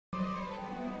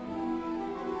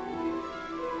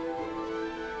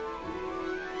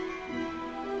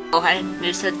Oh, hi,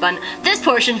 Miss Bun. This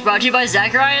portion's brought to you by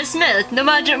Zachariah Smith. No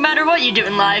matter what you do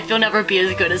in life, you'll never be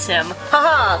as good as him.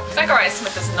 Haha! Zachariah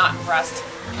Smith is not impressed.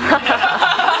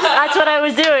 That's what I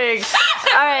was doing.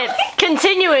 Alright,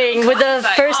 continuing with the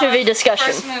first movie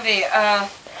discussion. First movie,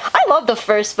 I love the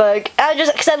first book.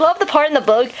 Because I love the part in the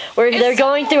book where they're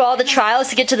going through all the trials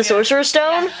to get to the Sorcerer's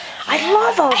Stone. I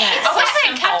love all that. I wish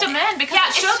they kept him in because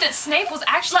it showed that Snape was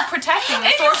actually protecting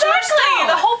the Sorcerer's Stone.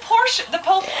 The whole portion, the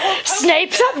whole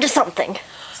Snape's up to something.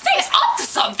 Snape's up to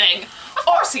something. Of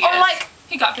course he is. Or like,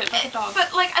 he got bit by the dog.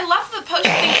 But like, I love the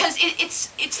potion because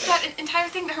it's that entire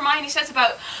thing that Hermione says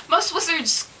about most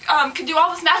wizards can do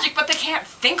all this magic, but they can't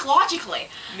think logically.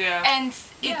 Yeah. And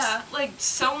it's like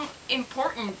so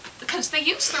important because they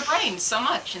use their brains so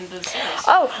much in the series.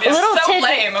 Oh, a little so tidbit.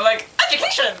 lame. I'm like,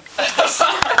 education.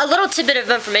 A little tidbit of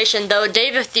information, though.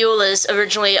 David Thewlis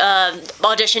originally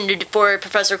auditioned for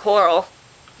Professor Quirrell.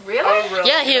 Really? Oh, really?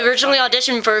 Yeah, he originally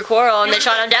auditioned for Quirrell, and they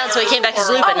shot him down, so he came back as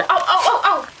Lupin.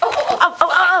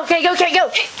 Okay, go.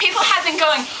 People have been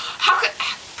going, how could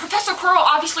Professor Quirrell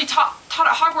obviously taught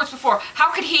at Hogwarts before?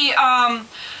 How could he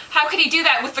do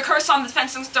that with the curse on the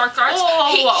Defense Against Dark Arts?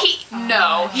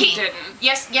 No, he didn't.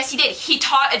 Yes, he did. He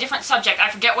taught a different subject. I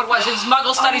forget what it was. It was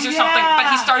Muggle Studies or something. But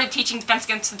he started teaching Defense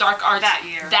Against the Dark Arts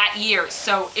that year.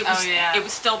 So it was it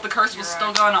was still, the curse was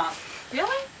still going on.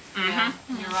 Really? Yeah,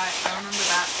 you're right. I remember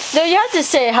that. No, you have to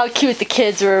say how cute the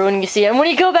kids were when you see them. When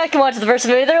you go back and watch the first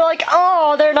movie, they're like,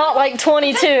 oh, they're not like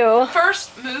 22. The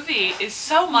first movie is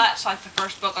so much like the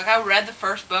first book. Like, I read the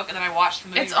first book and then I watched the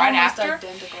movie It's right almost after.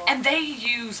 identical. And they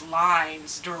use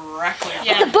lines directly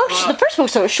from But the first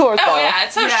book's so short, though. Oh, yeah,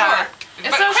 it's so short. It's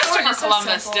But so short Christopher and so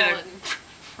Columbus simple did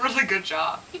a really good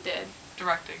job He did.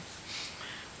 directing.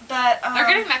 But They're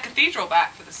getting that cathedral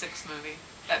back for the sixth movie.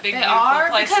 That big They beautiful are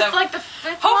place. because So like the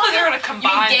fifth hopefully one, they're going to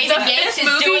combine David the Yates is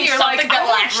movie, doing you're something like, that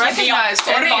will I actually be recognize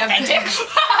sort of any of authentic.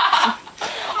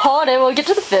 Hold on, we'll get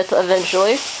to the fifth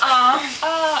eventually.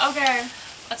 okay.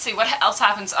 Let's see, what else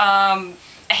happens?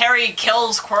 Harry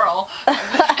kills Quirrell.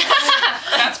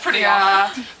 That's pretty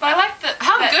awesome. But I like the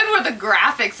how good were the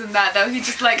graphics in that though? He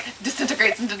just like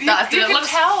disintegrates into dust. You and it can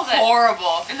looks tell that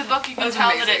horrible. In the book, you can That was tell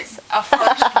that amazing. it's a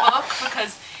first book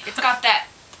because it's got that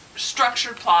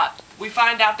structured plot. We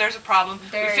find out there's a problem.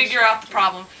 Very we figure out the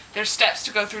problem. There's steps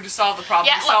to go through to solve the problem.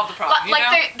 Yeah, we solve the problem. you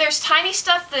know? there's tiny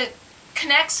stuff that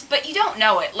connects, but you don't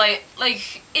know it. In You don't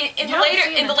see it the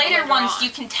until later later ones, on. you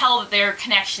can tell that there are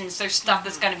connections. There's stuff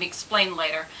that's going to be explained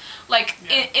later.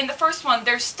 In the first one,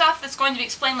 there's stuff that's going to be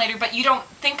explained later, but you don't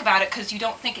think about it because you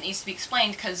don't think it needs to be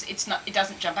explained because it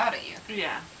doesn't jump out at you.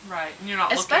 Yeah, right. And you're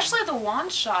not Especially the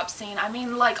wand shop scene. I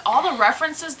mean, like, all the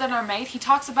references that are made, he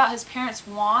talks about his parents'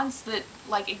 wands, that,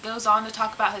 like, it goes on to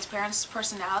talk about his parents'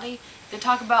 personality. They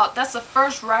talk about, that's the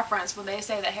first reference when they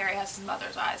say that Harry has his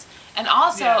mother's eyes. And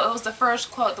also, it was the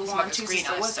first quote, the wand mother's chooses green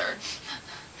the eyes. wizard.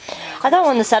 I thought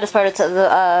one of the saddest parts of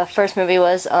the first movie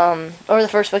was, or the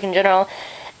first book in general,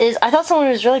 is I thought someone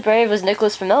who was really brave was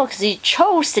Nicholas Flamel because he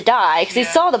chose to die because he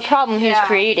saw the problem he was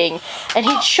creating and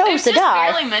he chose to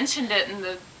die. They barely mentioned it in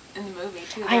the movie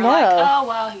too. I They're know. like, oh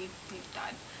well, he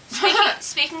died.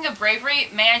 Speaking of bravery,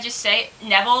 may I just say,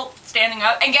 Neville standing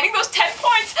up and getting those 10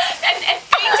 points and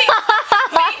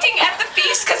fainting at the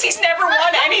feast because he's never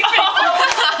won anything for the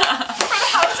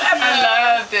house ever.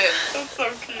 I loved it. That's so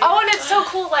cute. Oh, and it's so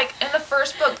cool, like, in the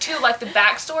first book, too, like, the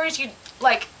backstories, you,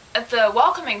 like, at the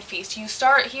welcoming feast, you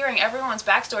start hearing everyone's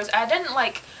backstories. I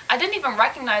didn't even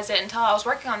recognize it until I was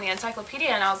working on the encyclopedia,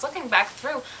 and I was looking back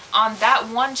through on that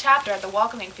one chapter at the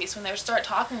welcoming feast when they start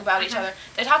talking about each other.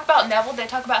 They talk about Neville, they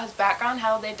talk about his background,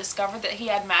 how they discovered that he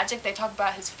had magic, they talk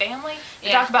about his family,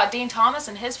 they talk about Dean Thomas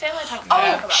and his family, they talk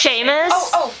about Seamus?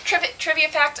 Trivia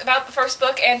fact about the first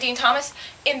book and Dean Thomas.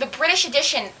 In the British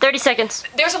edition, 30 seconds.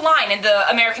 there's a line in the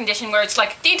American edition where it's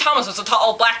like, Dean Thomas was a tall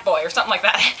old black boy or something like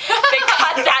that. They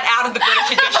cut that out of the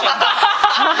British edition.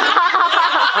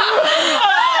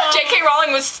 J.K.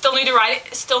 Rowling was still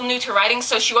new to writing,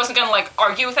 so she wasn't going to like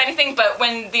argue with anything, but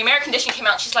when the American edition came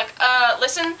out, she's like,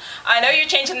 listen, I know you're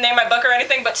changing the name of my book or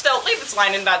anything, but still, leave this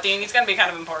line in about Dean. He's going to be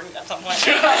kind of important at some point.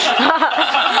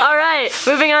 Alright,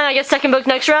 moving on, I guess second book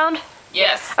next round?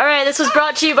 Yes. Alright, this was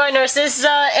brought to you by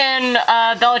Narcissa and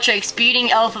Bellatrix beating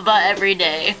Elphaba every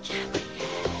day.